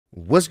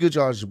What's good,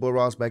 y'all? It's your boy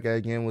Ross back at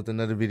again with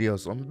another video.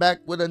 So I'm back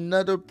with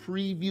another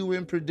preview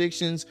and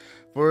predictions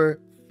for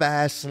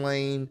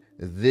Fastlane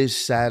this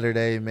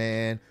Saturday,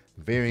 man.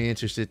 Very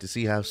interested to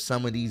see how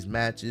some of these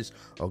matches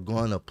are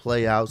going to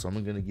play out. So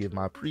I'm going to give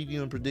my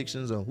preview and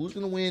predictions on who's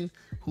going to win,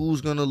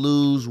 who's going to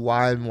lose,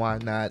 why and why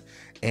not.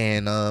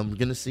 And I'm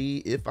going to see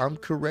if I'm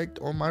correct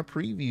on my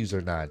previews or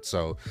not.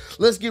 So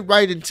let's get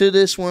right into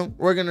this one.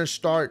 We're going to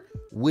start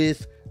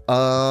with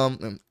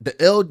the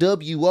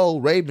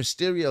LWO, Rey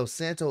Mysterio,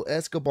 Santo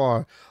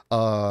Escobar,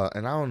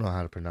 and I don't know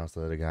how to pronounce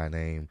the other guy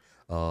name,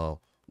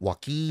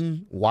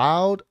 Joaquin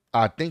Wild.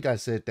 I think I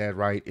said that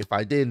right. If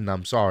I didn't,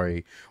 I'm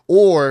sorry.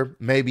 Or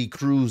maybe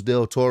Cruz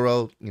del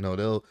Toro. You know,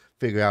 they'll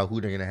figure out who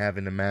they're gonna have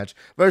in the match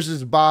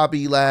versus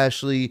Bobby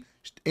Lashley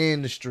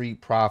and the Street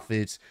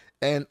Profits.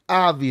 And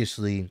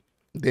obviously,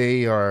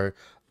 they are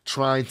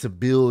trying to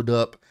build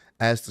up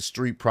as the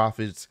Street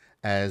Profits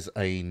as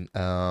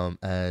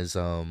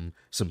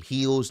some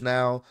heels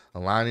now,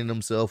 aligning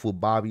themselves with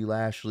Bobby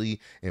Lashley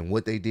and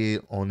what they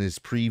did on this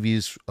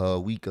previous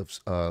week of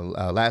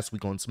last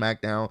week on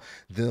SmackDown,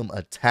 them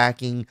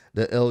attacking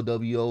the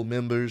LWO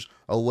members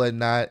or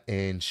whatnot,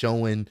 and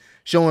showing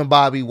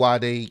Bobby why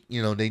they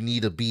they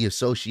need to be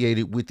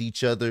associated with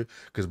each other,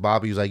 because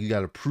Bobby was like, you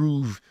got to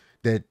prove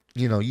that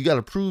you got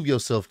to prove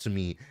yourself to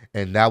me,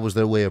 and that was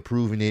their way of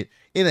proving it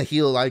in a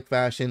heel like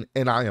fashion,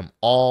 and I am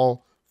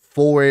all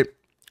for it.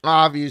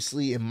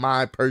 Obviously, in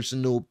my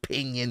personal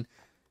opinion,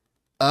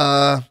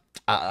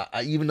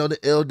 even though the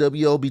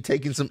LWO be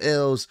taking some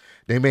L's,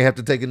 they may have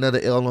to take another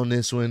L on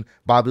this one.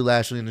 Bobby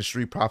Lashley and the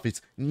Street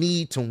Profits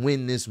need to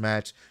win this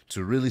match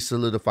to really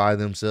solidify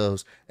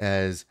themselves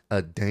as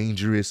a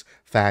dangerous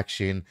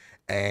faction.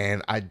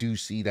 And I do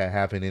see that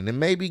happening. And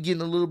maybe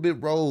getting a little bit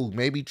rogue,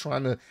 maybe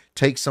trying to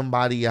take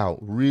somebody out,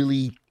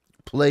 really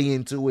play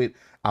into it.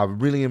 I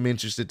really am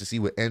interested to see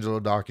what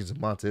Angelo Dawkins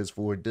and Montez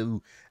Ford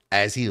do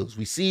as heels.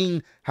 We've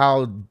seen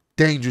how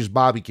dangerous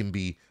Bobby can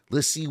be.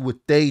 Let's see what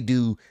they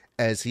do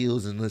as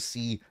heels, and let's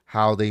see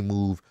how they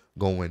move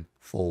going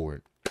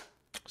forward.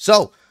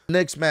 So,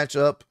 next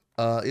matchup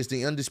is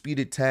the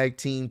Undisputed Tag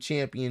Team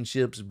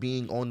Championships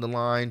being on the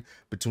line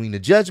between the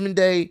Judgment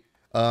Day,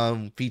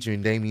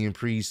 featuring Damian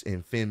Priest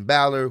and Finn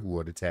Balor, who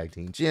are the tag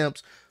team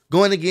champs,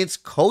 going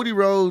against Cody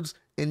Rhodes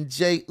and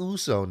Jey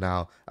Uso.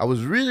 Now, I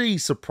was really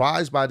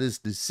surprised by this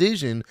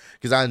decision,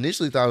 because I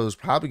initially thought it was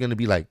probably going to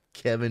be like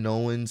Kevin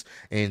Owens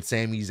and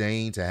Sami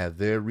Zayn to have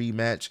their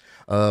rematch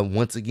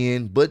once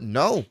again. But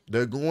no,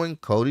 they're going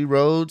Cody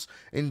Rhodes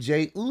and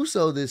Jey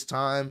Uso this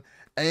time.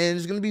 And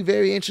it's going to be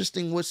very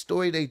interesting what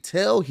story they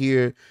tell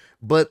here.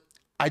 But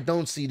I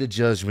don't see the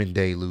Judgment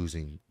Day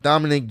losing.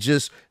 Dominic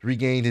just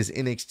regained his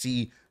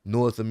NXT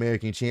North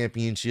American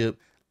Championship.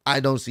 I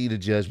don't see the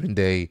Judgment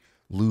Day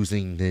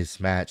losing this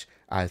match.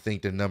 I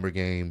think the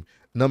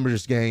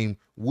numbers game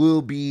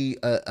will be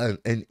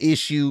an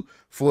issue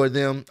for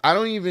them. I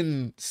don't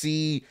even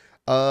see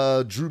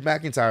Drew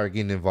McIntyre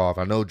getting involved.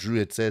 I know Drew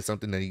had said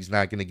something that he's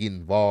not going to get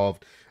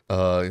involved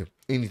with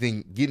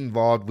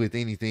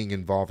anything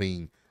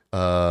involving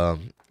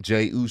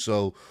Jey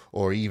Uso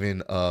or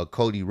even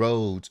Cody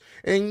Rhodes.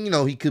 And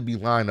he could be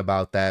lying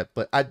about that,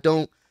 but I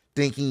don't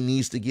think he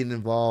needs to get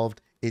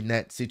involved in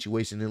that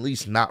situation, at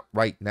least not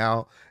right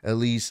now. At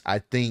least I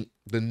think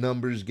the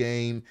numbers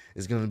game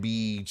is going to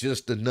be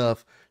just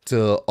enough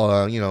to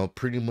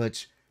pretty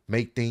much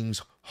make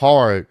things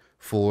hard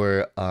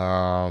for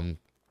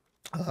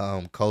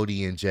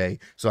Cody and Jay.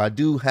 So I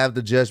do have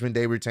the Judgment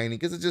Day retaining,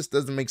 because it just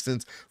doesn't make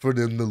sense for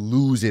them to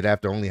lose it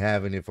after only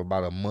having it for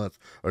about a month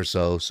or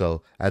so.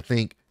 So I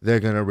think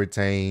they're gonna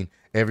retain.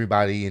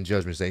 Everybody in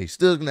Judgment Day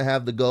still gonna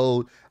have the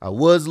gold. I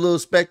was a little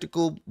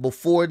skeptical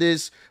before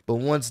this, but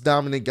once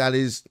Dominic got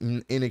his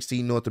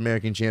NXT North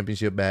American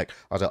Championship back,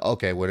 I was like,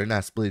 okay, well, they're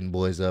not splitting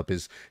boys up.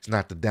 It's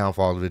not the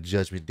downfall of the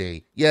Judgment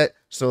Day yet,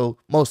 so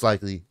most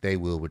likely they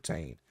will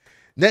retain.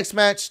 Next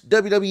match,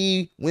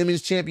 WWE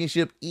Women's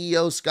Championship,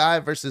 Io Sky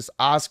versus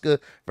Asuka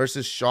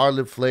versus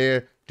Charlotte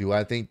Flair. Do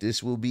I think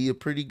this will be a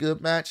pretty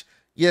good match?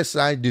 Yes,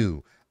 I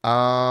do.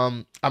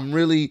 I'm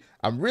really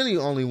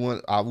only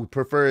one. I would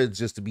prefer it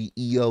just to be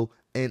Io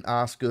and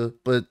Asuka,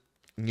 but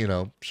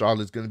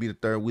Charlotte's gonna be the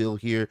third wheel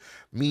here.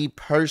 Me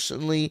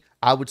personally,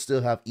 I would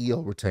still have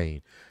Io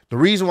retain. The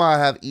reason why I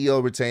have Io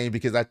retain,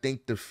 because I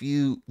think the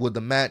feud with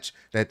the match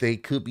that they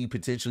could be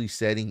potentially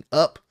setting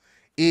up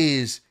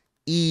is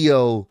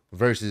Io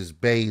versus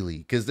Bayley,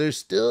 because there's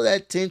still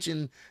that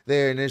tension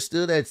there, and there's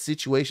still that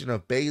situation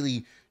of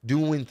Bayley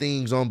doing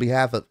things on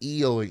behalf of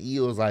Io, and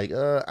Io's like,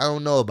 I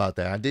don't know about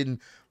that. I didn't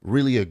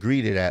really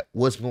agree to that.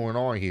 What's going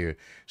on here?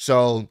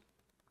 So,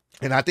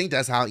 and I think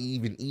that's how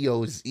even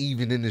Io is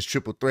even in this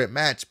triple threat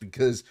match,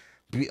 because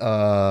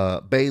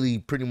Bayley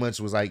pretty much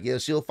was like, yeah,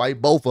 she'll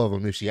fight both of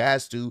them if she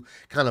has to,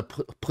 kind of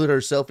put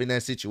herself in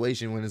that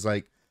situation when it's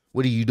like,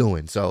 what are you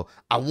doing? So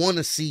I want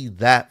to see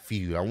that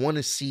feud. I want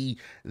to see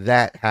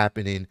that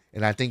happening.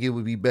 And I think it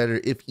would be better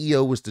if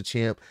Io was the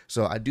champ.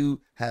 So I do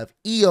have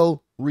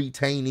Io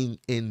retaining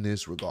in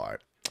this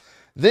regard.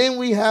 Then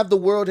we have the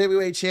World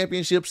Heavyweight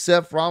Championship,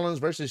 Seth Rollins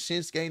versus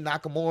Shinsuke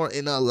Nakamura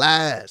in a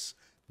last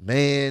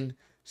man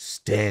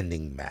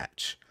standing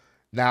match.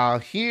 Now,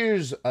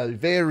 here's a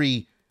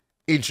very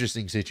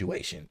interesting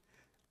situation.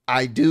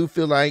 I do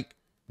feel like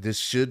this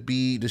should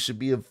be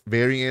a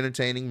very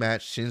entertaining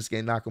match.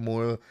 Shinsuke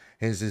Nakamura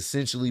has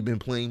essentially been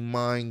playing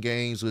mind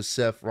games with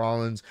Seth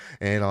Rollins,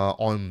 and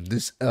on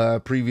this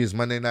previous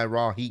Monday Night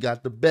Raw, he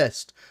got the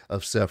best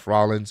of Seth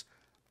Rollins.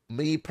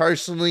 Me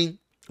personally,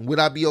 would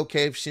I be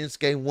okay if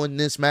Shinsuke won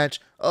this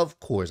match? Of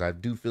course. I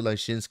do feel like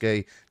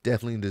Shinsuke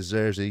definitely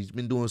deserves it. He's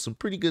been doing some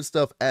pretty good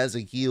stuff as a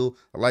heel.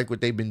 I like what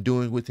they've been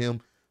doing with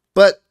him.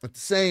 But at the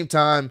same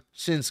time,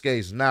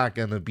 Shinsuke's not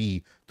going to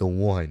be the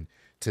one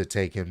to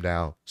take him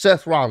down.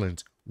 Seth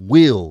Rollins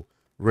will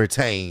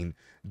retain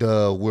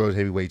the World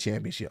Heavyweight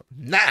Championship.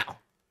 Now,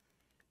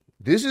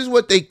 this is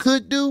what they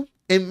could do,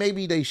 and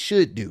maybe they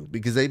should do,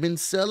 because they've been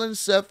selling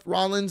Seth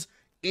Rollins'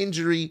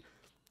 injury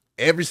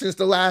ever since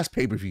the last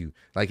pay-per-view.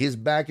 Like, his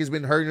back has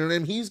been hurting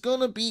him. He's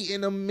going to be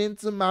in an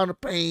immense amount of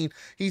pain.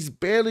 He's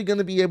barely going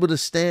to be able to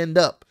stand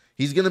up.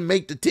 He's going to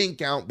make the 10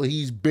 count, but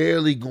he's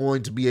barely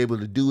going to be able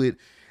to do it.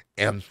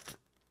 And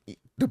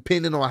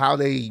depending on how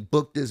they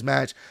book this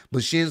match,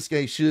 but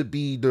Shinsuke should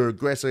be the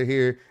aggressor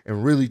here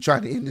and really try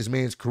to end this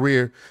man's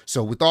career.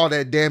 So with all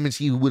that damage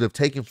he would have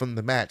taken from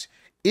the match,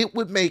 it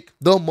would make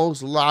the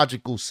most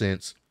logical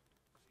sense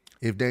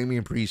if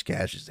Damian Priest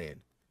cashes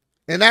in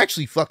and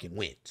actually fucking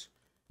wins.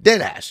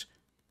 Deadass.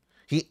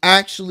 He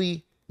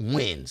actually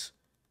wins.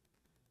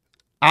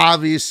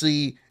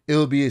 Obviously,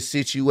 it'll be a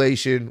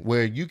situation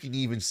where you can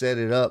even set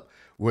it up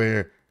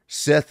where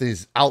Seth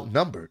is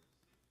outnumbered.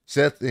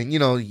 Seth, and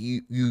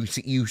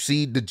you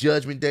see the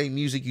Judgment Day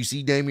music, you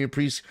see Damian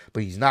Priest,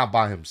 but he's not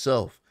by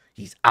himself.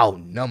 He's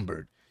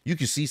outnumbered. You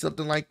can see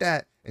something like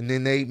that, and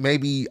then they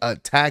maybe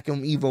attack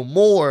him even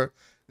more,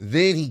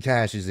 then he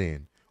cashes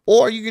in.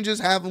 Or you can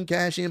just have him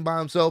cash in by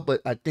himself,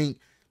 but I think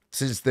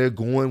since they're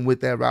going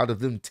with that route of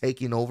them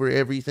taking over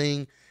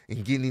everything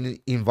and getting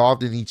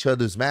involved in each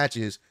other's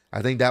matches,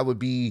 I think that would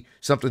be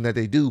something that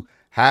they do.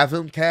 Have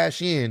him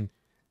cash in,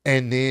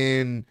 and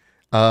then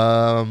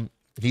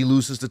he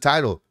loses the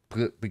title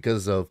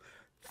because of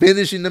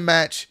finishing the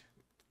match,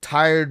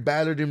 tired,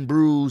 battered, and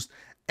bruised,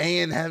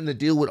 and having to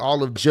deal with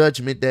all of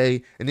Judgment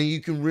Day. And then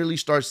you can really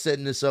start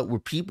setting this up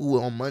where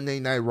people on Monday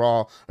Night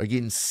Raw are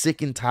getting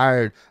sick and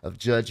tired of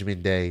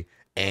Judgment Day.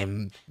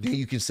 And then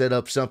you can set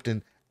up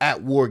something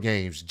at War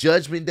Games.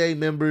 Judgment Day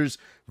members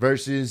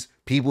versus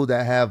people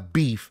that have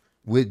beef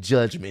with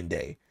Judgment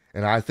Day.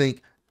 And I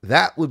think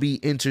that would be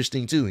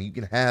interesting too. And you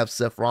can have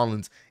Seth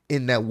Rollins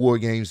in that War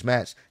Games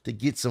match to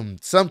get some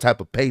type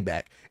of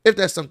payback, if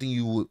that's something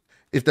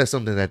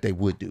that they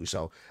would do.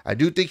 So I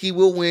do think he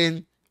will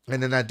win,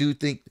 and then I do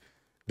think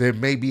there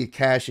may be a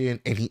cash in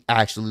and he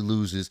actually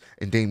loses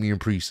and Damian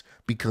Priest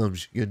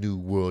becomes your new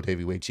World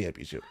Heavyweight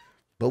Championship.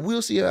 But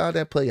we'll see how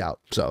that play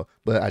out. So,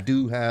 but I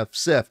do have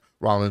Seth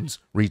Rollins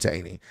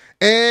retaining.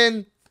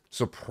 And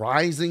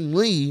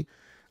surprisingly,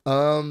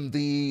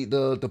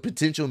 the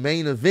potential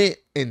main event,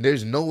 and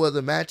there's no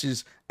other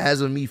matches as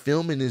of me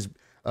filming this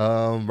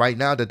right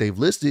now that they've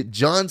listed.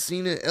 John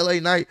Cena, LA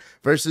Knight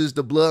versus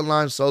the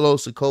Bloodline, Solo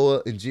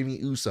Sikoa and Jimmy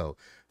Uso.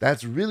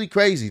 That's really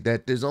crazy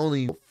that there's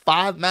only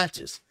 5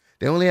 matches.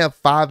 They only have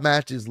 5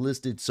 matches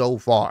listed so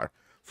far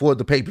for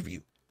the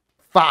pay-per-view.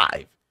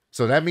 5.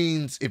 So that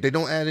means if they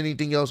don't add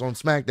anything else on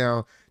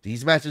SmackDown,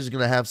 these matches are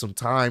going to have some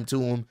time to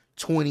them,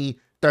 20,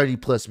 30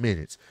 plus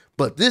minutes.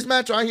 But this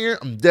match right here,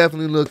 I'm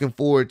definitely looking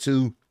forward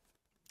to.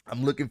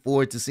 I'm looking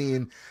forward to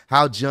seeing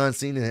how John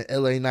Cena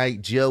and LA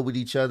Knight gel with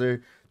each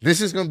other.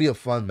 This is going to be a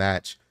fun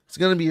match. It's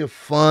going to be a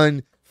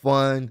fun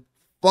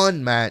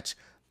match.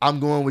 I'm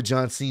going with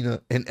John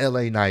Cena and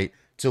LA Knight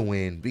to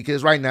win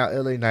because right now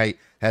LA Knight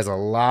has a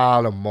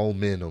lot of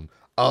momentum.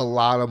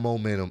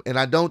 And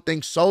I don't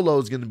think Solo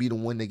is going to be the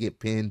one to get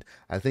pinned.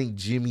 I think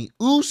Jimmy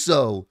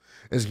Uso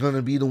is going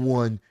to be the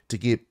one to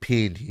get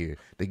pinned here.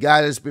 The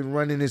guy that's been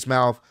running his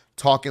mouth,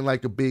 talking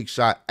like a big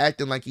shot,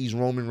 acting like he's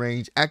Roman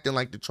Reigns, acting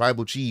like the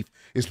tribal chief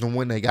is the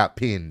one that got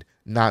pinned,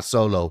 not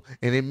Solo.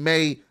 And it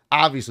may,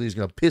 obviously, it's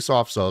going to piss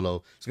off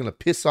Solo. It's going to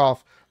piss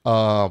off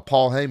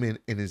Paul Heyman,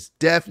 and it's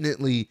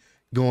definitely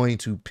going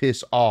to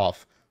piss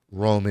off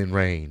Roman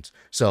Reigns.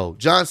 So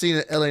John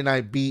Cena, LA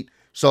Knight beat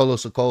Solo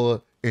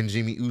Sikoa and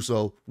Jimmy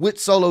Uso, with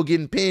Solo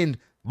getting pinned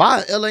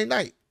by LA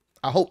Knight.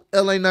 I hope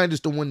LA Knight is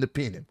the one to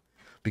pin him,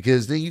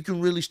 because then you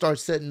can really start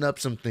setting up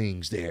some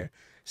things there.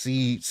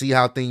 See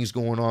how things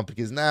going on,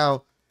 because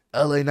now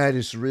LA Knight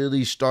is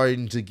really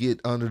starting to get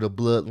under the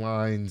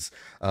bloodlines,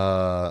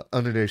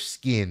 under their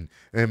skin,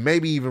 and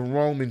maybe even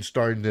Roman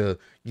starting to,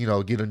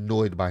 get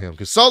annoyed by him,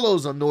 because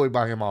Solo's annoyed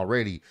by him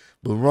already,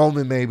 but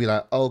Roman may be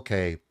like,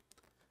 okay,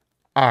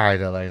 all right,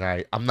 LA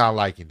Knight, I'm not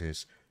liking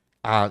this.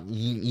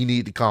 You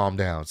need to calm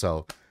down.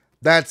 So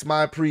that's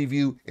my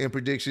preview and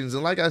predictions.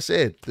 And like I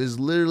said, there's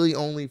literally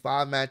only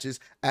 5 matches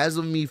as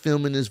of me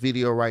filming this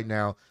video right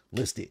now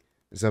listed.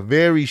 It's a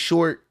very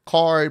short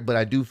card, but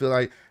I do feel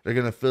like they're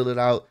gonna fill it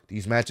out.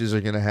 These matches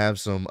are gonna have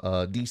some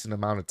decent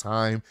amount of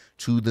time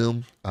to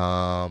them,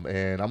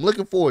 and I'm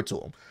looking forward to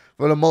them.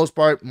 For the most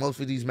part, most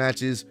of these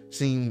matches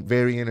seem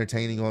very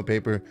entertaining on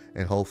paper,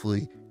 and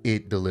hopefully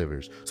it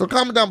delivers. So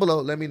comment down below.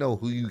 Let me know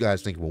who you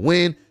guys think will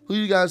win, who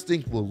you guys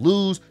think will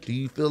lose. Do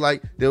you feel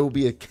like there will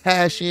be a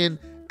cash in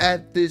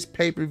at this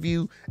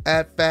pay-per-view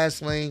at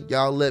Fastlane?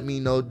 Y'all let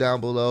me know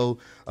down below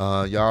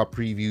y'all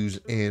previews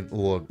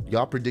or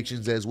y'all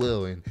predictions as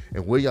well, and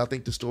where y'all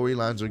think the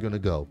storylines are gonna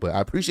go. But I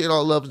appreciate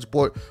all the love and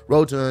support.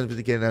 Road to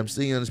 150K, and I'm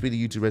seeing you on the Speedy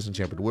YouTube Wrestling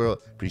Champion of the World.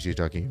 Appreciate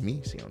y'all hearing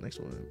me. See y'all next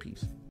one.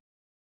 Peace.